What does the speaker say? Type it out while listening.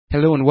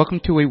Hello and welcome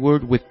to a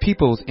word with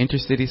People's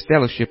Intercity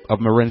Fellowship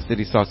of Marin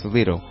City,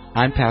 Sausalito.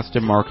 I'm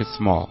Pastor Marcus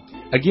Small.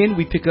 Again,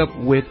 we pick up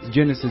with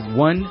Genesis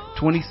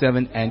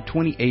 1:27 and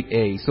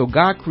 28a. So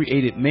God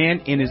created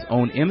man in his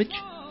own image.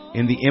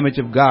 In the image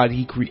of God,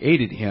 he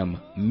created him.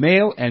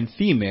 Male and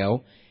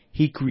female,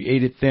 he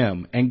created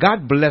them. And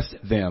God blessed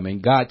them.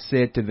 And God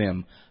said to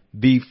them,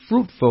 "Be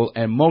fruitful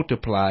and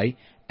multiply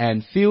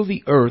and fill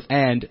the earth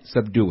and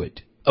subdue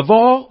it." Of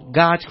all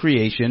God's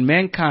creation,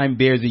 mankind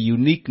bears a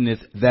uniqueness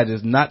that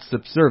is not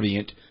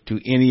subservient to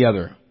any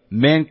other.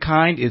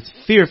 Mankind is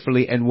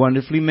fearfully and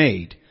wonderfully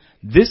made.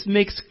 This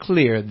makes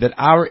clear that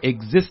our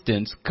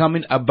existence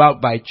coming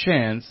about by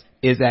chance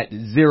is at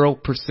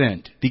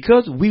 0%.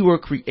 Because we were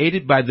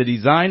created by the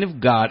design of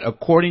God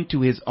according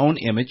to his own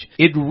image,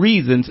 it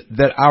reasons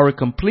that our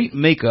complete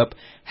makeup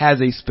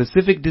has a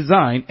specific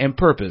design and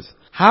purpose.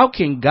 How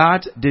can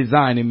God's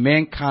design and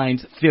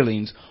mankind's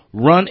feelings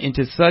run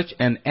into such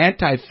an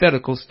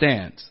antithetical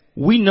stance?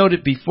 We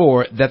noted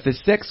before that the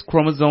sex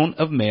chromosome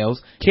of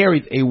males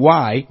carries a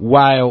Y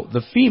while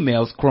the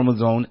female's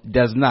chromosome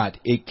does not.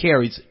 It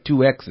carries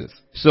two X's.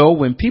 So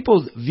when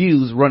people's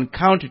views run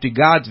counter to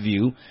God's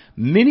view,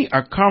 many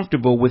are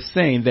comfortable with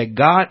saying that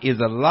God is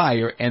a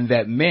liar and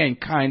that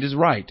mankind is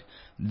right.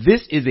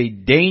 This is a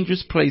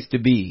dangerous place to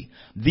be.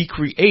 The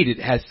created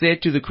has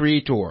said to the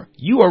creator,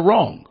 "You are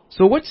wrong."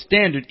 So what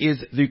standard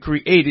is the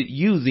created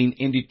using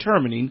in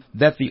determining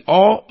that the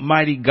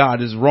Almighty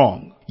God is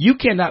wrong? You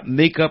cannot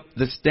make up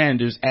the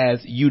standards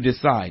as you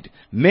decide.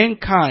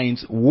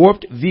 Mankind's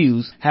warped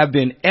views have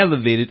been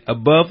elevated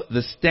above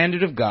the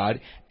standard of God,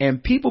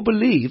 and people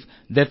believe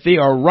that they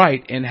are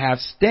right and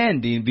have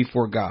standing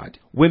before God.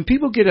 When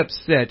people get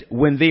upset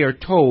when they are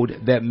told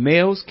that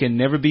males can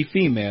never be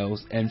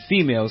females and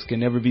females can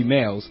never be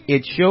males,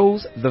 it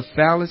shows the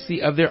fallacy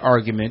of their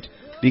argument,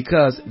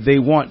 because they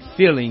want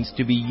feelings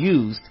to be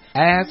used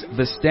as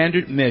the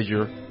standard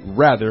measure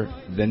rather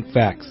than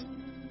facts.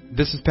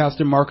 This is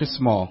Pastor Marcus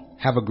Small.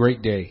 Have a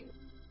great day.